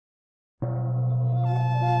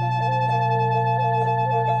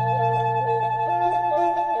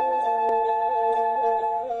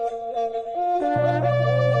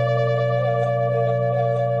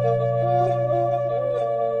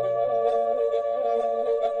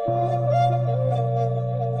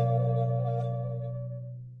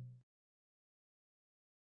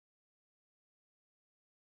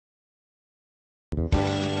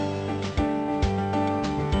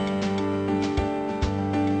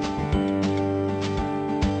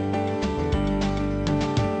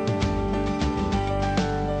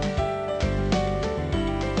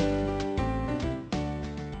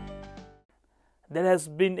There has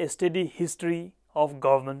been a steady history of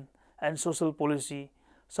government and social policy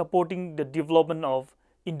supporting the development of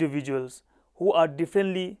individuals who are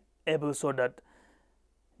differently able so that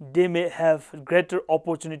they may have greater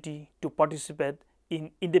opportunity to participate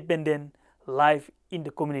in independent life in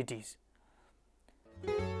the communities.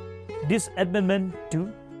 This amendment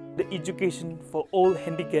to the Education for All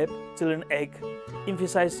Handicapped Children Act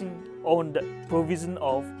emphasizing on the provision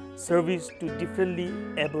of service to differently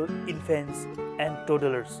able infants and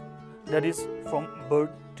toddlers, that is from birth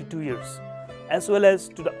to 2 years, as well as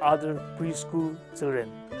to the other preschool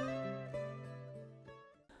children.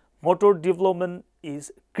 Motor development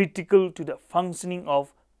is critical to the functioning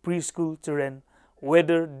of preschool children,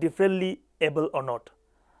 whether differently able or not.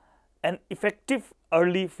 An effective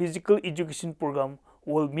early physical education program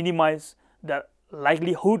will minimize the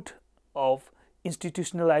likelihood of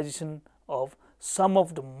institutionalization of some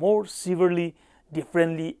of the more severely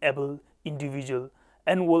differently able individuals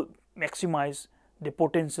and will maximize the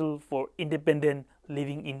potential for independent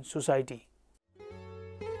living in society.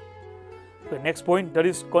 The next point, that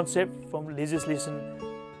is concept from legislation.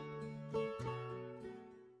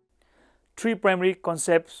 Three primary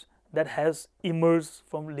concepts that has emerged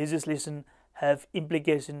from legislation have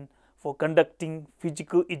implication for conducting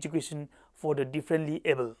physical education for the differently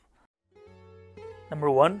able. Number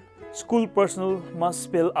 1, school personnel must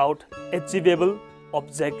spell out achievable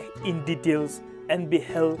object in details and be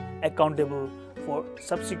held accountable for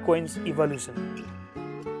subsequent evaluation.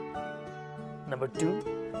 Number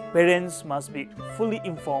 2, parents must be fully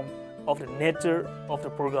informed of the nature of the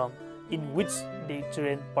program in which their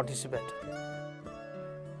children participate.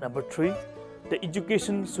 Number 3, the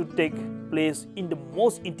education should take place in the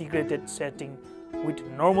most integrated setting with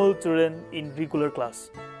normal children in regular class.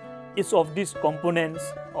 Each of these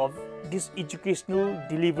components of this educational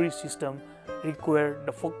delivery system require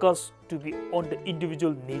the focus to be on the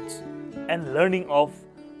individual needs and learning of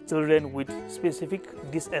children with specific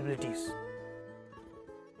disabilities.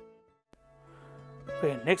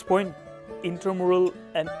 Okay, next point, intramural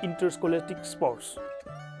and interscholastic sports.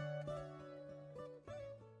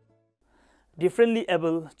 Differently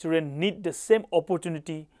able children need the same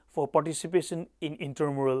opportunity for participation in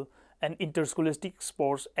intramural and interscholastic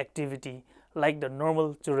sports activity like the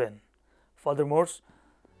normal children. Furthermore,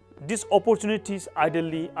 these opportunities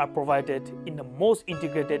ideally are provided in the most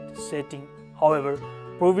integrated setting. However,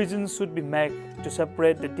 provisions should be made to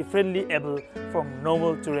separate the differently able from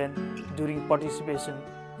normal children during participation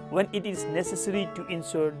when it is necessary to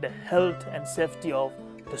ensure the health and safety of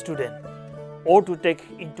the student or to take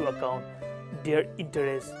into account their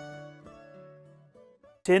interests.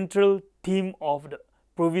 Central theme of the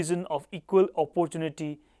provision of equal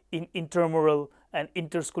opportunity in intramural and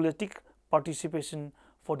interscholastic participation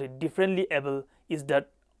for the differently able is that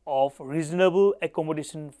of reasonable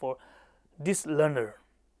accommodation for this learner.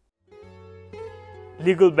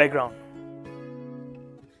 Legal background.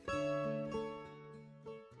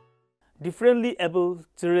 Differently able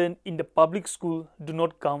children in the public school do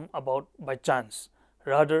not come about by chance.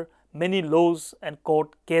 Rather, many laws and court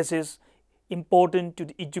cases important to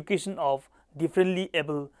the education of differently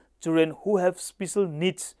able children who have special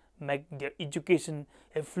needs make their education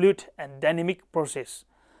a fluid and dynamic process.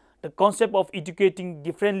 The concept of educating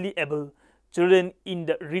differently able children in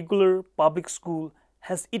the regular public school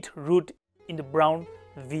has its root in the Brown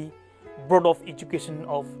v. Board of Education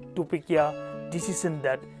of Topeka decision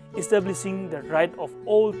that establishing the right of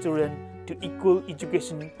all children to equal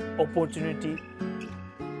education opportunity.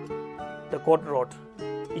 The court wrote,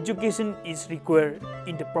 "Education is required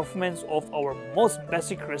in the performance of our most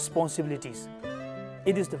basic responsibilities.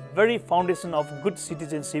 It is the very foundation of good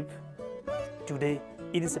citizenship. Today,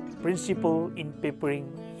 it is a principle in preparing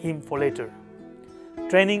him for later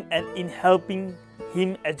training and in helping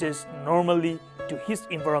him adjust normally to his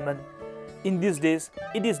environment. In these days,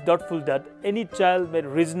 it is doubtful that any child may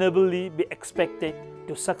reasonably be expected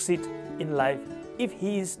to succeed in life if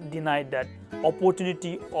he is denied that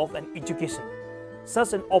opportunity of an education.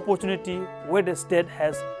 Such an opportunity where the state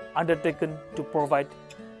has undertaken to provide.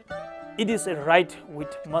 It is a right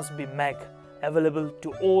which must be made available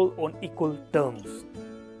to all on equal terms."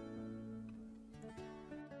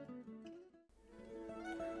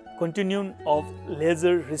 Continuum of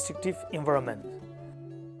leisure restrictive environment.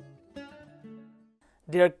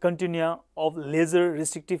 there are continua of leisure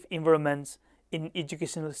restrictive environments in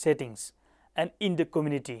educational settings and in the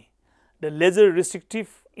community. The leisure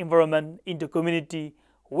restrictive environment in the community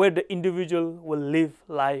where the individual will live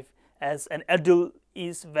life as an adult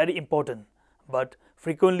is very important, but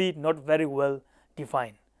frequently not very well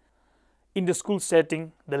defined. In the school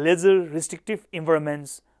setting, the leisure restrictive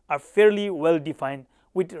environments are fairly well defined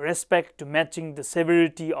with respect to matching the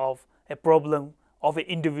severity of a problem of an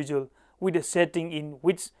individual with the setting in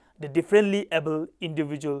which the differently able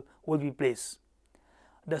individual will be placed.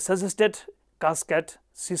 The suggested cascade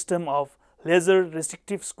system of leisure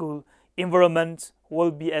restrictive school environments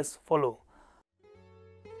will be as follows.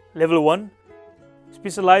 Level 1.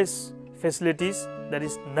 Specialized facilities, that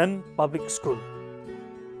is non-public school.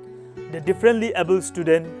 The differently able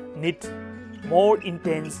student need more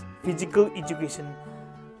intense physical education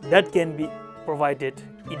that can be provided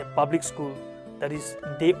in a public school, that is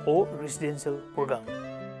day or residential program.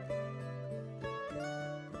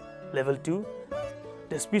 Level 2.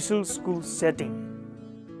 The special school setting.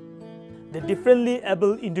 The differently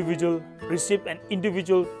able individual receive an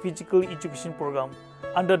individual physical education program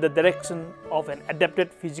under the direction of an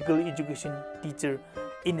adapted physical education teacher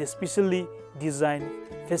in a specially designed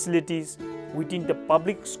facilities within the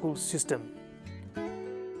public school system.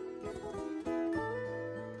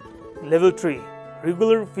 Level 3.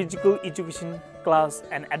 Regular physical education class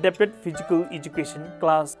and adapted physical education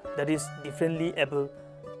class, that is differently able.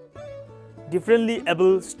 Differently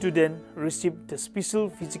able students receive the special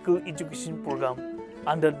physical education program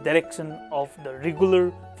under direction of the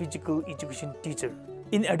regular physical education teacher.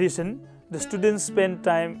 In addition, the students spend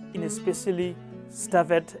time in a specially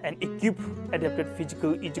staffed and equipped adapted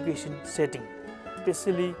physical education setting.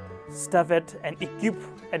 Specially staffed and equipped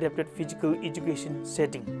adapted physical education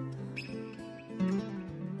setting.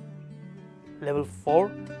 Level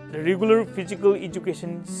 4. The regular physical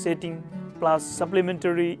education setting plus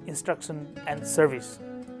supplementary instruction and service.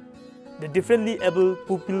 The differently able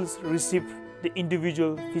pupils receive the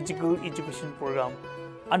individual physical education program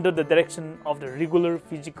under the direction of the regular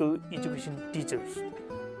physical education teachers.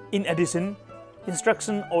 In addition,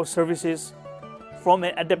 instruction or services from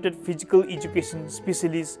an adapted physical education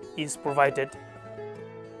specialist is provided.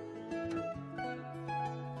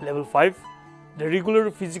 Level 5. The regular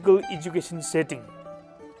physical education setting.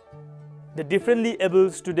 The differently able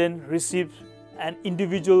student receives an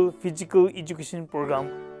individual physical education program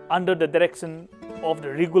under the direction of the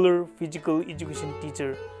regular physical education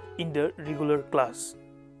teacher in the regular class.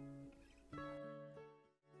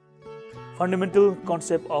 Fundamental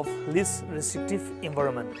concept of least restrictive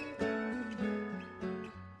environment.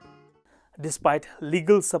 Despite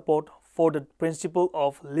legal support for the principle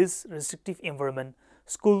of least restrictive environment,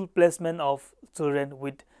 school placement of children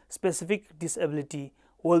with specific disability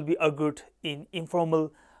will be argued in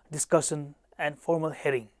informal discussion and formal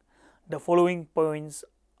hearing. The following points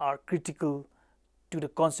are critical to the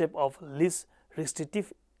concept of least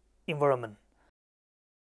restrictive environment.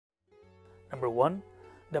 Number 1.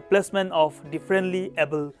 The placement of differently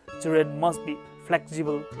able children must be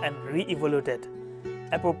flexible and re-evaluated.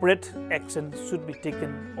 Appropriate action should be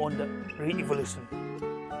taken on the re-evaluation.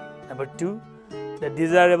 Number 2. The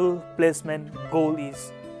desirable placement goal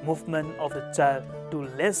is movement of the child to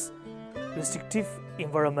less restrictive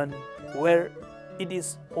environment where it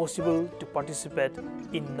is possible to participate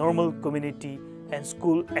in normal community and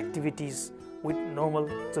school activities with normal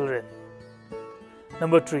children.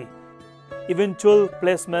 Number 3. Eventual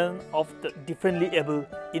placement of the differently able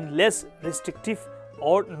in less restrictive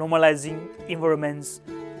or normalizing environments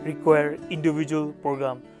require individual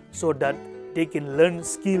program so that they can learn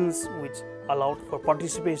skills which allow for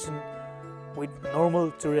participation with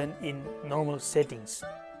normal children in normal settings.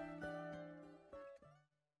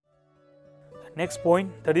 Next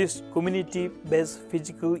point, that is community-based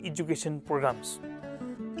physical education programs.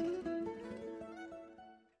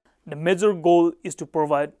 The major goal is to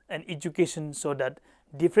provide an education so that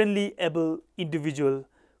differently able individuals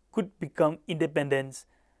could become independent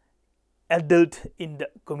adults in the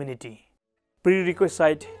community.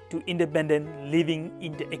 Prerequisite to independent living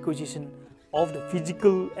in the acquisition of the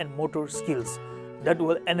physical and motor skills that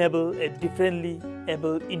will enable a differently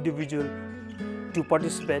able individual to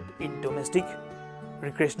participate in domestic,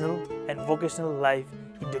 recreational, and vocational life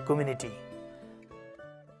in the community.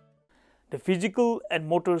 The physical and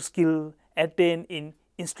motor skill attained in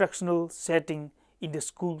instructional setting in the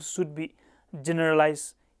school should be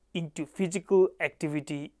generalized into physical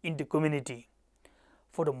activity in the community.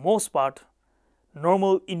 For the most part,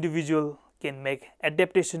 normal individual can make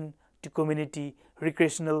adaptation to community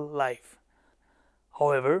recreational life.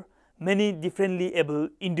 However, many differently able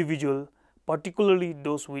individuals particularly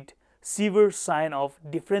those with severe sign of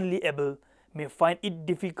differently able, may find it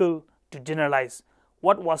difficult to generalize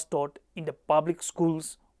what was taught in the public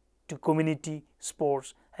schools to community,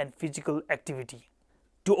 sports, and physical activity.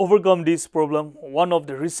 To overcome this problem, one of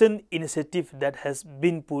the recent initiatives that has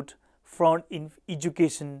been put front in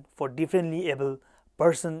education for differently able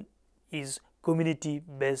persons is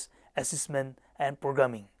community-based assessment and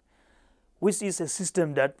programming, which is a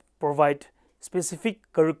system that provides specific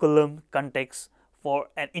curriculum context for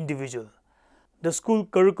an individual. The school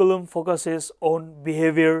curriculum focuses on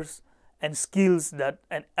behaviors and skills that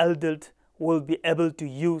an adult will be able to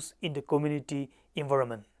use in the community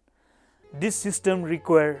environment. This system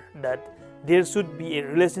requires that there should be a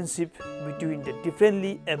relationship between the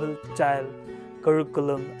differently able child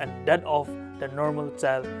curriculum and that of the normal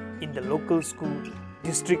child in the local school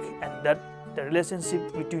district, and that the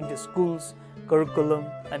relationship between the school's curriculum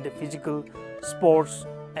and the physical, sports,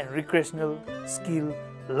 and recreational skill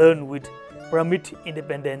learned with permit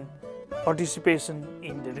independent participation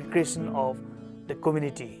in the recreation of the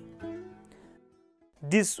community.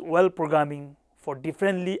 This well-programming for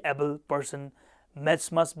differently able person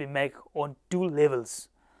must be made on two levels: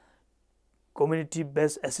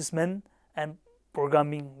 community-based assessment and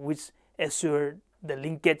programming, which assure the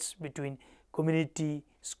linkage between community,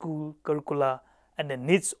 school curricula, and the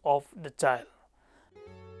needs of the child.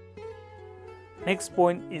 Next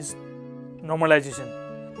point is normalization.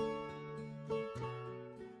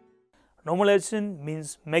 Normalization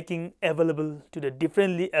means making available to the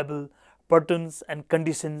differently able patterns and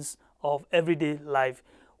conditions of everyday life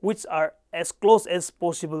which are as close as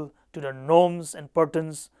possible to the norms and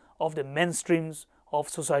patterns of the mainstreams of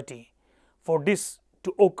society. For this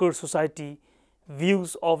to occur, society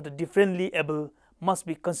views of the differently able must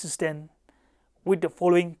be consistent with the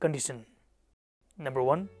following condition. Number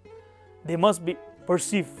one, they must be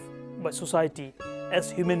perceived by society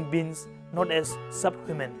as human beings, not as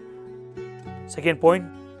subhuman. Second point,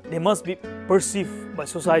 they must be perceived by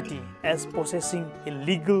society as possessing a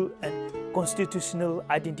legal and constitutional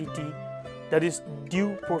identity, that is,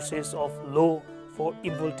 due process of law for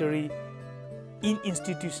involuntary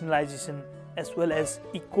institutionalization as well as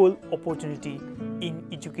equal opportunity in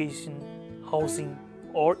education, housing,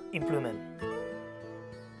 or employment.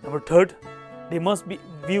 Number third, they must be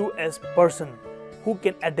viewed as persons who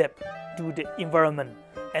can adapt to the environment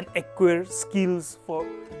and acquire skills for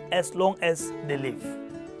as long as they live.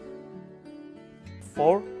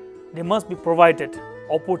 4. They must be provided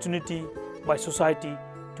opportunity by society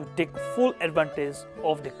to take full advantage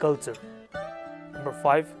of the culture. Number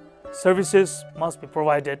 5. Services must be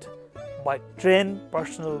provided by trained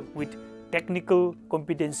personnel with technical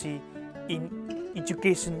competency in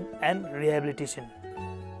education and rehabilitation.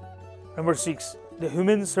 Number 6. The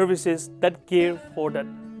human services that care for the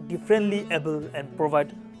differently able and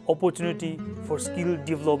provide opportunity for skill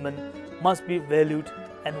development must be valued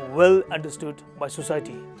and well understood by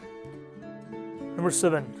society. Number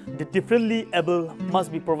 7. The differently able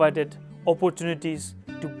must be provided opportunities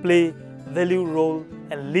to play value role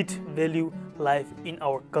and lead value life in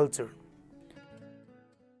our culture.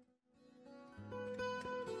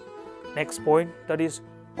 Next point, that is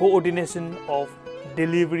coordination of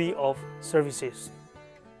delivery of services.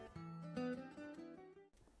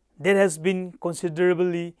 There has been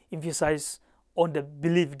considerably emphasis on the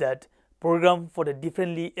belief that programs for the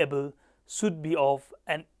differently able should be of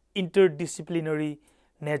an interdisciplinary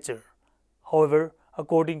nature. However,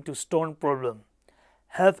 according to Stone problem,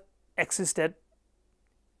 have existed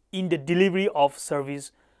in the delivery of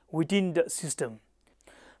service within the system.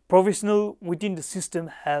 Professionals within the system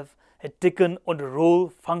have taken on the role,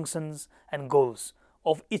 functions, and goals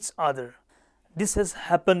of each other. This has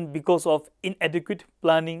happened because of inadequate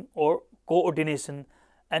planning or coordination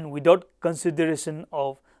and without consideration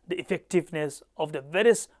of the effectiveness of the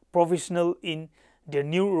various professionals in their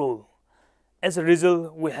new role. As a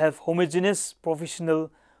result, we have homogeneous professionals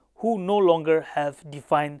who no longer have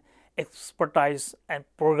defined expertise and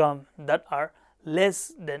programs that are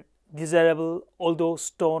less than desirable, although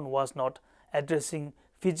Stone was not addressing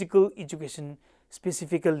physical education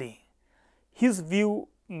specifically. His view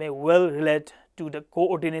may well relate to the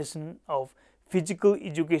coordination of physical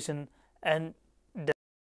education and the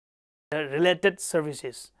related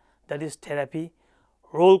services, that is therapy.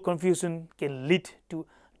 Role confusion can lead to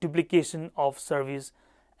duplication of service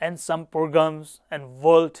and some programs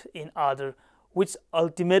involved in other, which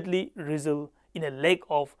ultimately result in a lack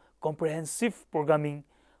of comprehensive programming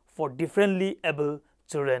for differently able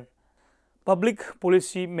children. Public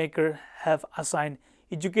policy makers have assigned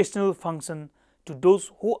educational function to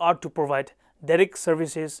those who are to provide direct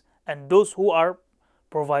services and those who are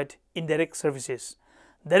provide indirect services.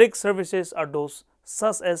 Direct services are those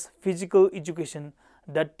such as physical education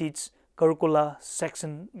that teach curricula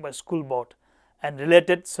section by school board, and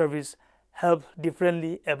related service help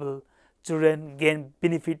differently able children gain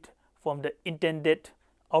benefit from the intended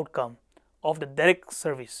outcome of the direct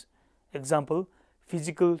service. Example,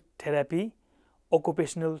 physical therapy,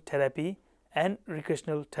 occupational therapy, and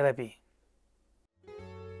recreational therapy.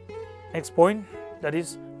 Next point, that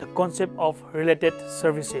is the concept of related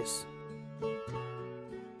services.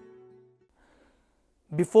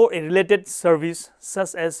 Before a related service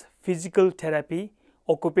such as physical therapy,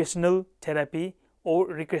 occupational therapy, or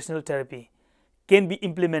recreational therapy can be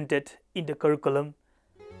implemented in the curriculum,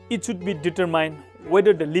 it should be determined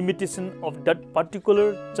whether the limitation of that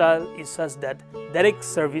particular child is such that direct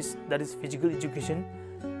service, that is physical education,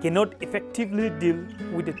 cannot effectively deal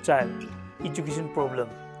with the child education problem.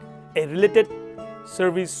 A related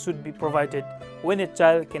service should be provided when a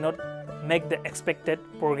child cannot make the expected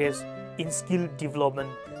progress in skill development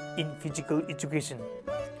in physical education.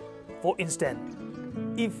 For instance,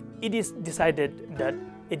 if it is decided that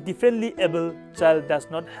a differently able child does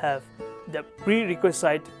not have the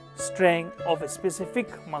prerequisite strength of a specific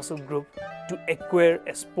muscle group to acquire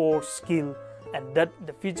a sport skill and that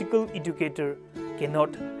the physical educator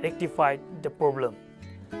cannot rectify the problem,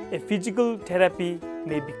 a physical therapy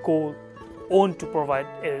may be called on to provide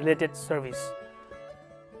a related service.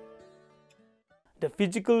 The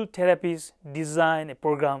physical therapists design a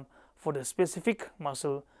program for the specific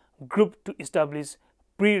muscle group to establish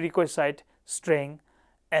prerequisite strength,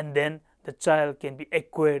 and then the child can be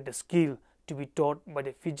acquired the skill to be taught by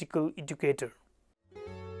the physical educator.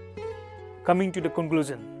 Coming to the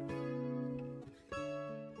conclusion,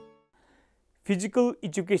 physical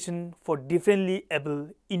education for differently able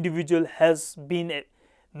individuals has been a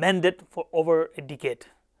mandate for over a decade.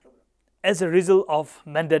 As a result of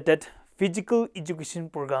mandated physical education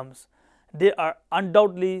programs, there are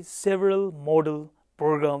undoubtedly several model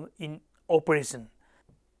programs in operation.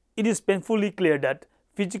 It is painfully clear that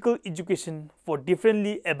physical education for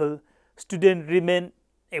differently able students remain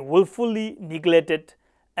a woefully neglected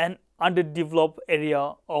and underdeveloped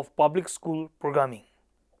area of public school programming.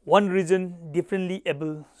 One reason differently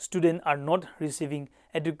able students are not receiving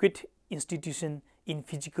adequate institution in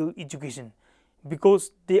physical education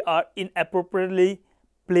because they are inappropriately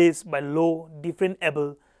placed by law. Different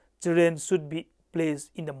able children should be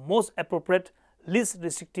placed in the most appropriate, least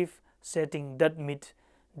restrictive setting that meet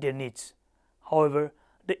their needs. However,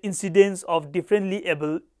 the incidence of differently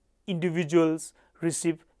able individuals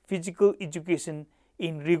receive physical education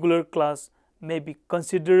in regular class may be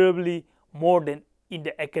considerably more than in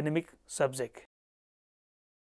the academic subject.